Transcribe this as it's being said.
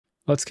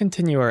Let's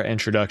continue our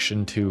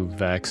introduction to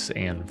VEX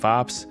and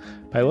VOPs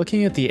by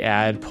looking at the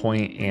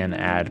Addpoint and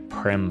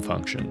Addprim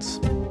functions.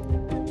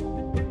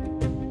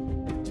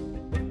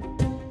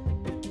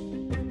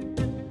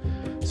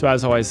 So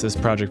as always, this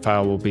project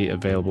file will be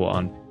available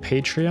on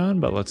Patreon,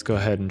 but let's go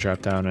ahead and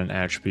drop down an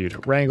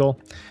attribute wrangle.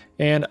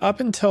 And up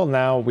until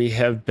now, we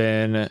have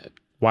been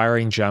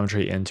wiring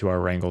geometry into our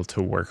wrangle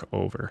to work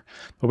over.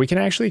 But we can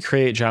actually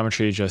create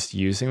geometry just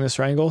using this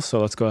wrangle. So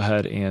let's go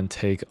ahead and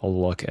take a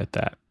look at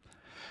that.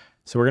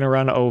 So we're going to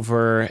run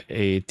over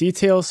a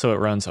detail so it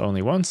runs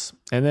only once.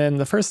 And then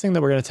the first thing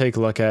that we're going to take a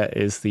look at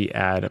is the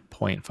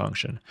Addpoint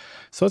function.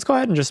 So let's go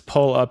ahead and just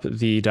pull up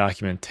the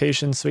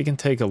documentation so we can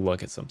take a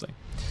look at something.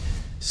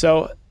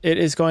 So it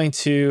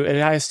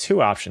has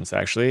two options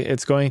actually.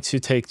 It's going to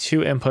take two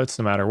inputs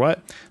no matter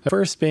what. The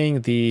first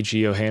being the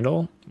geo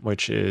handle,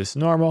 which is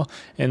normal.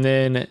 And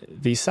then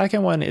the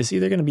second one is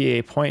either going to be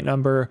a point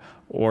number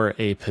or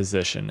a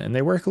position. And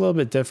they work a little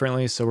bit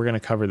differently, so we're going to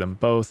cover them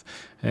both.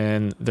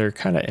 And they're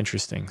kind of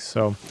interesting.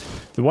 So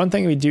the one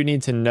thing we do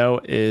need to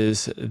know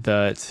is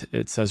that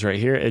it says right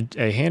here,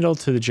 a handle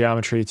to the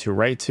geometry to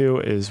write to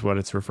is what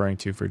it's referring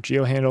to for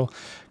geo handle.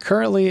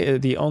 Currently,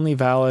 the only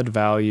valid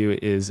value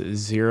is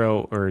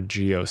 0 or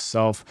geo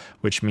self,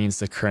 which means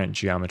the current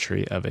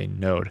geometry of a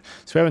node.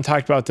 So we haven't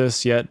talked about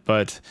this yet,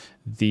 but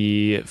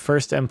the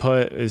first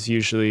input is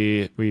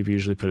we've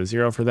usually put a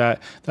 0 for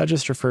that. That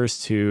just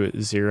refers to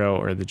 0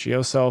 or the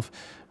geo self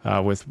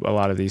with a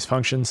lot of these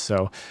functions.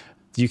 So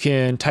you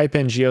can type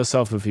in geo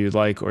self if you'd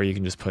like, or you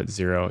can just put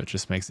 0. It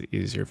just makes it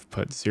easier to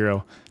put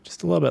 0,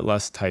 just a little bit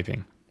less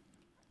typing.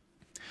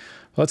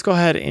 Let's go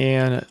ahead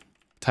and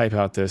type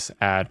out this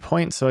add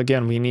point. So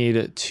again, we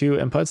need two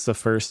inputs, the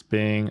first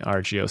being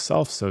our geo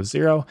self, so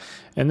 0.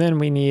 And then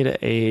we need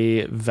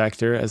a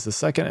vector as the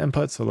second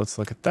input. So let's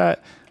look at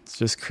that. Let's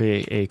just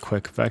create a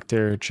quick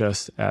vector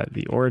just at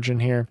the origin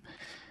here.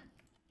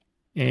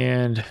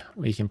 And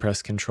we can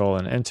press Control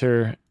and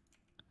Enter.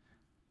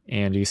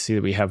 And you see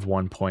that we have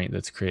one point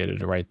that's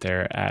created right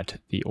there at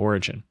the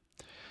origin.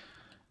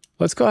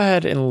 Let's go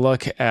ahead and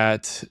look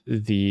at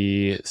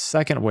the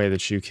second way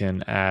that you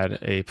can add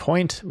a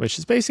point, which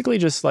is basically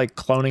just like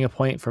cloning a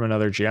point from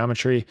another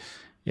geometry.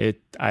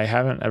 I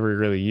haven't ever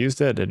really used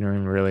it. I didn't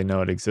even really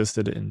know it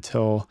existed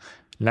until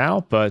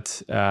now,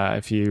 but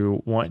if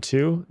you want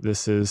to,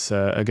 this is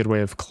a good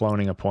way of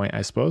cloning a point,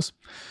 I suppose.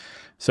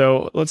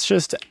 So let's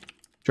just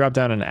drop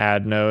down an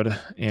add node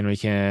and we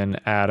can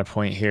add a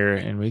point here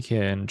and we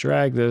can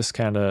drag this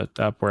kind of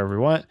up wherever we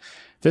want.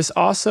 This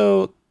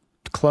also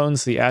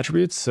clones the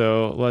attributes.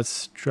 So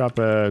let's drop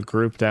a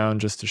group down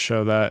just to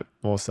show that.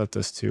 We'll set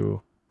this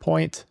to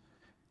point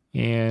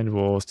and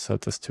we'll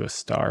set this to a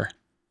star.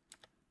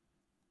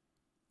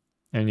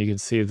 And you can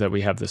see that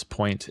we have this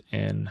point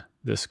in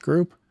this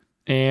group.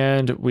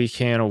 And we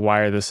can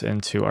wire this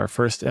into our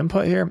first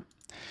input here.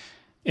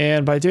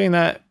 And by doing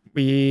that,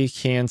 we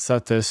can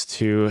set this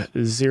to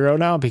 0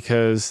 now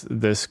because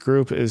this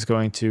group is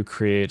going to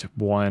create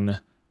one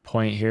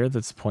point here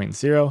that's point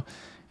 0.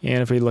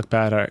 And if we look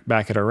back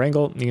at our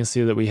wrangle, you can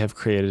see that we have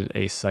created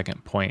a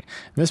second point.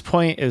 And this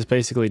point is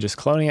basically just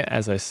cloning it.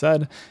 As I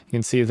said, you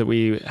can see that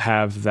we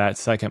have that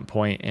second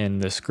point in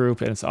this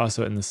group and it's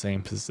also in the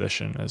same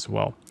position as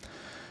well.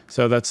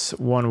 So that's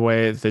one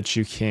way that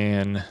you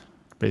can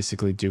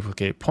basically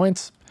duplicate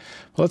points.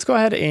 Well, let's go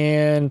ahead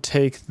and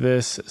take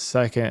this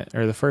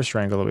the first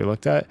wrangle that we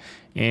looked at,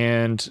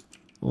 and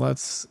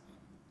let's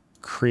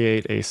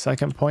create a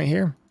second point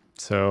here.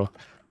 So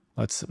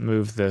let's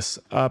move this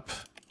up.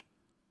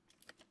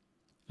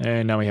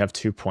 And now we have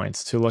 2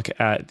 points. To look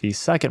at the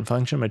second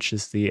function, which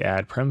is the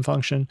Addprim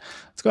function,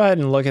 let's go ahead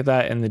and look at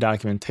that in the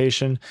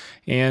documentation.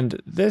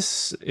 And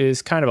this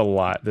is kind of a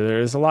lot.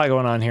 There's a lot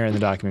going on here in the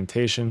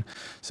documentation.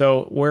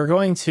 So we're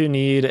going to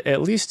need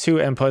at least 2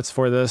 inputs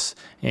for this.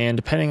 And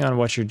depending on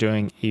what you're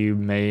doing, you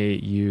may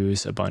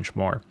use a bunch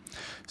more.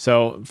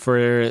 So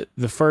for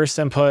the first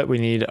input, we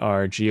need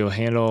our geo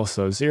handle,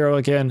 so 0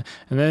 again,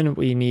 and then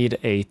we need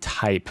a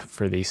type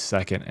for the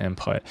second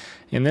input.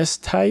 And this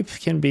type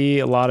can be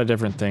a lot of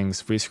different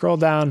things. If we scroll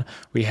down,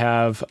 we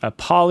have a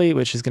poly,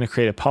 which is going to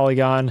create a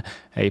polygon,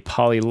 a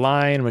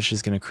polyline, which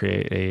is going to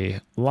create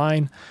a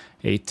line,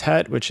 a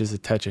tet, which is a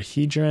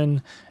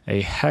tetrahedron, a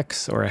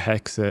hex or a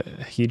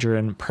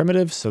hexahedron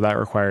primitive, so that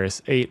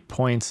requires 8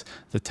 points.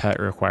 The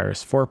tet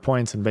requires 4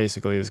 points, and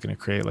basically is going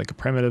to create like a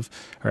primitive,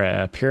 or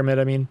a pyramid,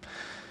 I mean.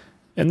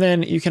 And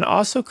then you can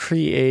also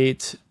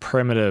create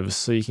primitives.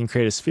 So you can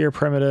create a sphere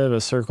primitive, a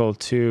circle,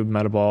 tube,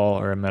 metaball,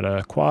 or a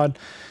meta quad.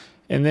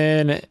 And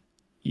then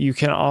you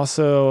can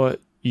also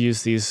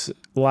use these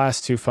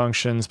last 2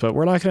 functions, but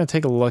we're not going to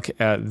take a look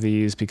at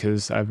these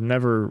because I've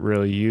never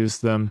really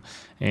used them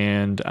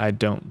and I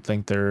don't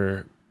think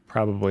they're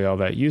probably all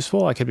that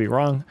useful. I could be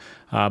wrong,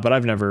 but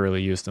I've never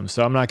really used them.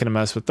 So I'm not going to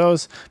mess with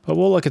those, but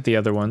we'll look at the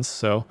other ones.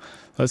 So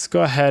let's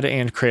go ahead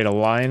and create a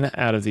line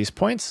out of these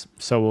points.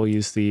 So we'll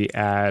use the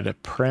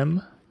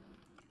Addprim.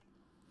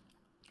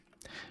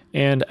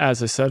 And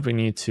as I said, we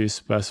need to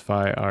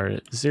specify our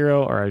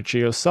 0 or our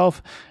geo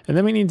self, and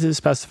then we need to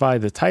specify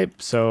the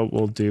type. So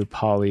we'll do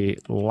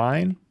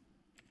polyline.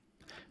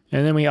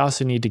 And then we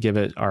also need to give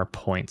it our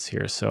points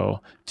here.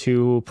 So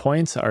 2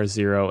 points are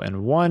 0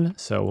 and 1.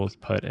 So we'll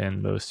put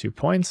in those 2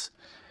 points.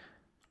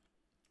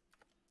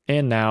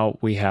 And now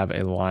we have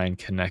a line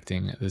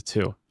connecting the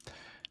two.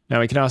 Now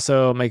we can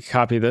also make a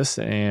copy of this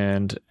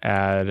and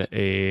add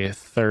a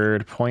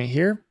third point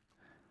here.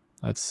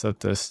 Let's set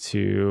this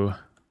to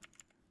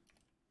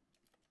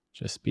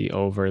just be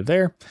over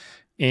there.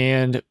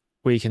 And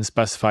we can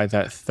specify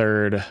that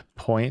third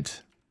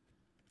point.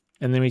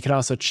 And then we can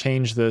also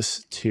change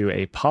this to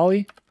a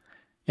poly.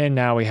 And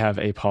now we have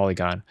a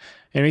polygon.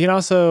 And we can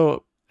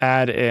also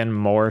add in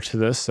more to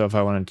this. So if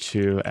I wanted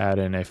to add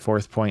in a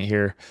fourth point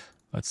here,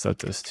 let's set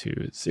this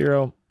to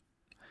 0.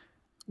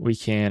 We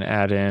can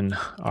add in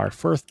our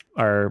fourth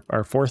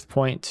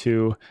point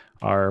to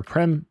our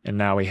prim, and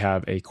now we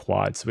have a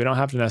quad. So we don't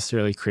have to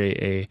necessarily create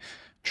a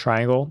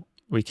triangle.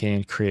 We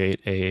can create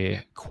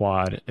a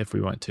quad if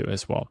we want to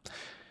as well.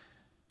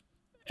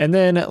 And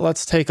then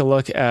let's take a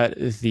look at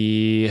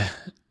the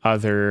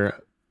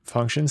other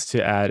functions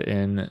to add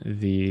in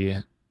the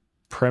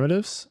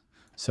primitives.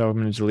 So I'm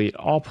going to delete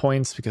all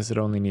points because it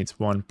only needs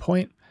 1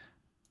 point.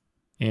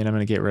 And I'm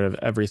going to get rid of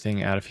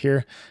everything out of here.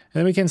 And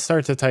then we can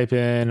start to type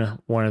in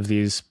one of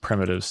these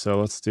primitives. So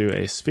let's do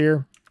a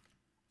sphere.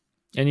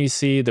 And you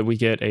see that we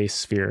get a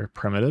sphere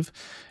primitive.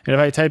 And if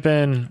I type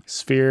in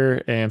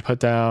sphere and put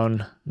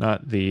down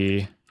not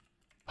the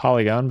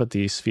polygon, but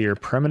the sphere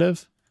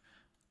primitive,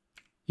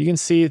 you can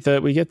see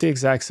that we get the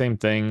exact same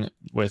thing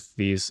with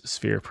these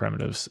sphere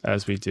primitives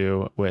as we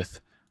do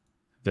with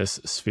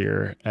this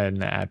sphere and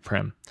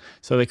Addprim.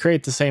 So they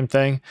create the same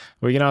thing.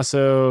 We can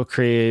also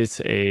create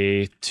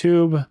a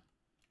tube.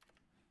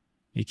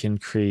 We can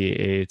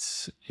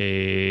create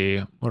a,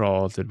 what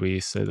all did we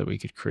say that we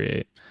could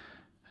create?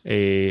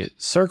 A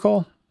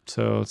circle.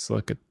 So let's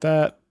look at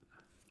that.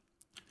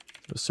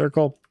 A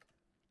circle.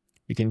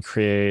 We can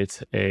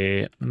create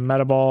a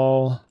meta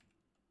ball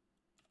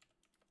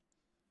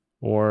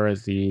or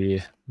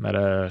the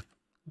meta,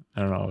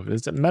 I don't know,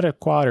 is it meta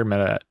quad or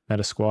meta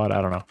squad?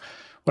 I don't know.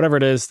 Whatever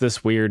it is,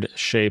 this weird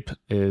shape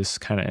is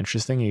kind of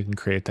interesting. You can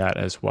create that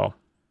as well.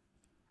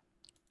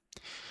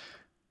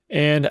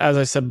 And as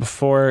I said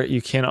before,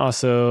 you can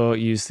also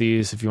use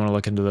these. If you want to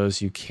look into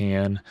those, you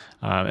can.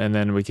 And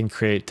then we can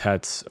create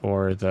tets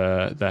or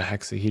the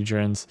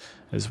hexahedrons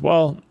as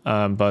well.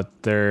 But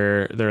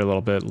they're a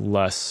little bit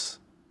less,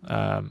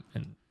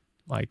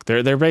 like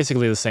they're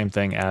basically the same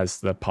thing as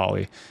the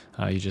poly.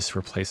 You just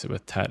replace it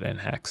with tet and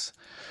hex.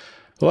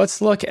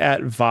 Let's look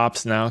at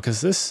VOPs now,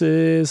 because this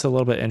is a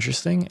little bit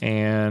interesting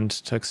and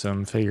took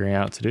some figuring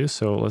out to do.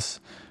 So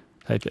let's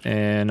type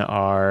in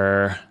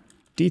our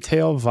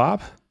detail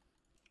VOP.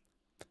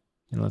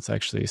 And let's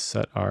actually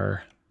set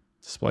our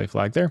display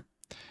flag there.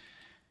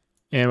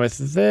 And with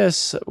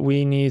this,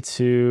 we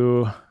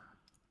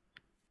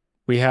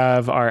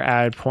have our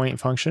add point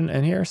function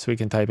in here. So we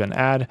can type in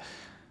add,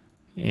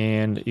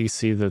 and you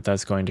see that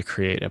that's going to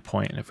create a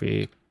point. If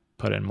we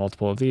put in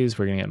multiple of these,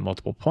 we're going to get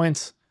multiple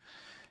points.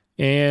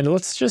 And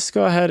let's just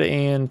go ahead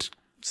and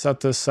set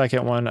the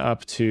second one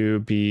up to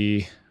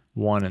be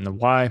 1 in the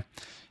Y.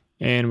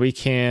 And we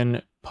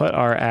can put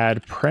our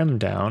Addprim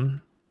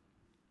down.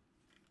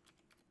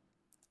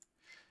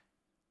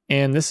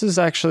 And this is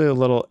actually a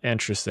little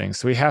interesting.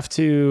 So we have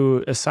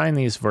to assign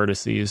these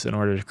vertices in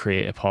order to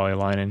create a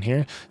polyline in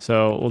here.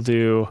 So we'll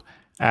do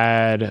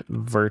add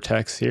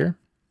vertex here.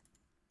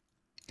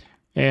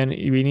 And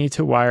we need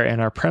to wire in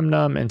our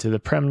primnum into the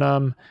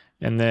primnum,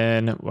 and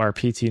then our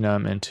pt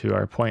num into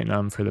our point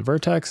num for the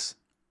vertex.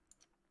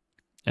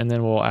 And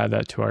then we'll add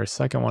that to our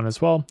second one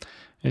as well.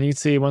 And you can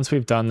see once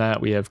we've done that,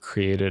 we have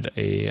created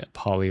a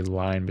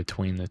polyline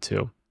between the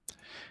two.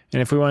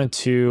 And if we wanted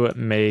to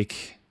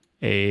make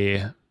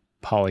a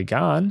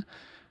polygon,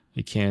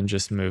 you can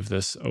just move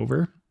this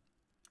over,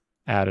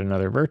 add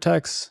another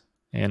vertex,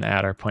 and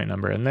add our point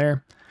number in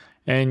there.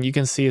 And you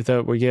can see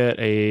that we get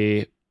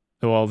a,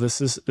 well, this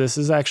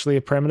is actually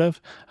a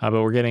primitive, but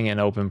we're getting an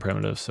open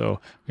primitive.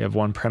 So we have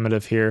one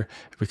primitive here.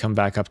 If we come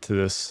back up to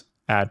this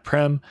add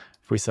prim,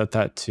 if we set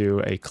that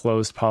to a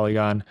closed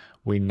polygon,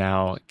 we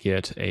now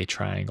get a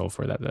triangle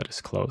for that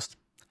is closed.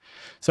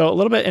 So a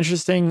little bit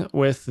interesting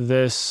with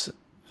this,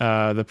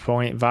 the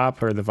point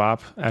VOP or the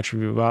VOP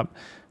attribute VOP.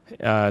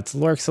 It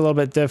looks a little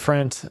bit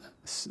different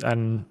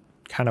and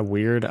kind of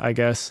weird, I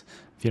guess.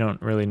 If you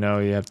don't really know,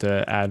 you have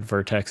to add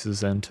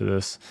vertexes into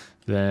this,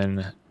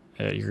 then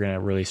you're going to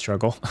really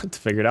struggle to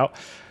figure it out.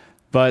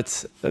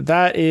 But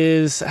that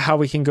is how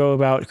we can go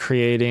about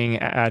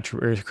creating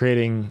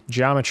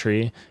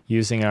geometry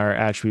using our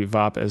attribute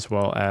VOP as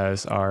well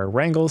as our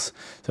wrangles.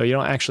 So you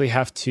don't actually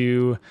have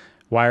to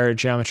wire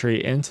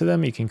geometry into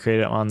them. You can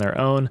create it on their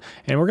own.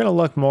 And we're going to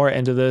look more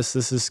into this.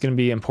 This is going to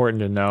be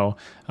important to know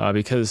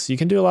because you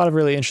can do a lot of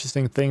really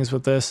interesting things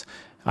with this.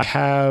 I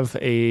have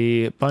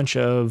a bunch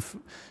of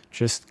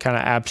just kind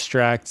of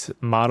abstract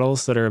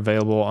models that are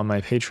available on my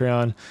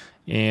Patreon.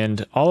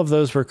 And all of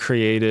those were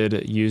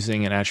created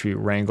using an attribute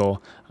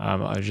wrangle.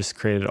 I just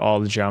created all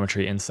the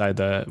geometry inside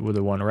with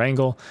the one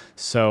wrangle.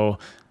 So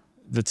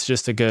that's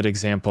just a good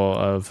example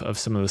of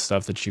some of the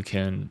stuff that you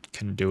can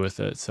do with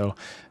it. So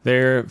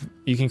there,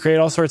 you can create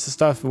all sorts of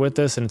stuff with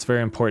this, and it's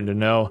very important to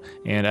know.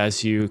 And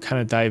as you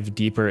kind of dive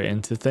deeper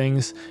into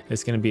things,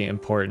 it's going to be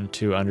important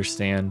to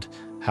understand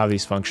how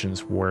these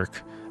functions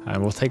work. And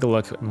we'll take a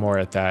look more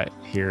at that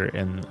here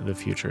in the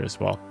future as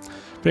well.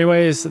 But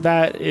anyways,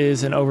 that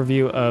is an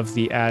overview of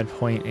the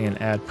Addpoint and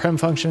Addprim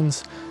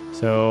functions.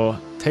 So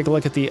take a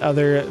look at the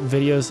other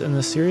videos in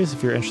this series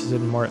if you're interested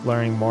in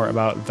learning more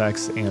about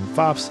VEX and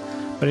VOPs.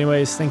 But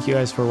anyways, thank you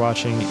guys for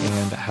watching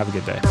and have a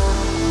good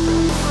day.